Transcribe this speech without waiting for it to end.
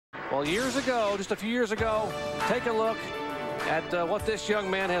Well, years ago, just a few years ago, take a look at what this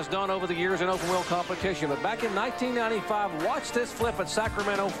young man has done over the years in open wheel competition. But back in 1995, watch this flip at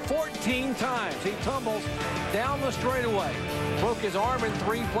Sacramento 14 times. He tumbles down the straightaway, broke his arm in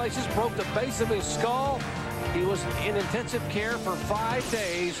 3 places, broke the base of his skull. He was in intensive care for 5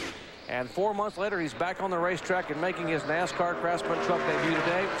 days. And 4 months later, he's back on the racetrack and making his NASCAR Craftsman truck debut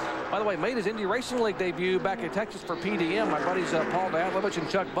today. By the way, made his Indy Racing League debut back in Texas for PDM. My buddies Paul Dadlovich and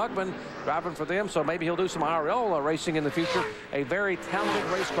Chuck Buckman driving for them, so maybe he'll do some IRL racing in the future. A very talented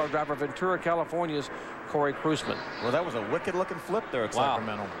race car driver, Ventura, California's Cory Kruseman. Well, that was a wicked-looking flip there at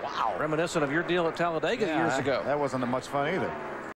Sacramento. Wow. Reminiscent of your deal at Talladega years ago. That wasn't much fun either.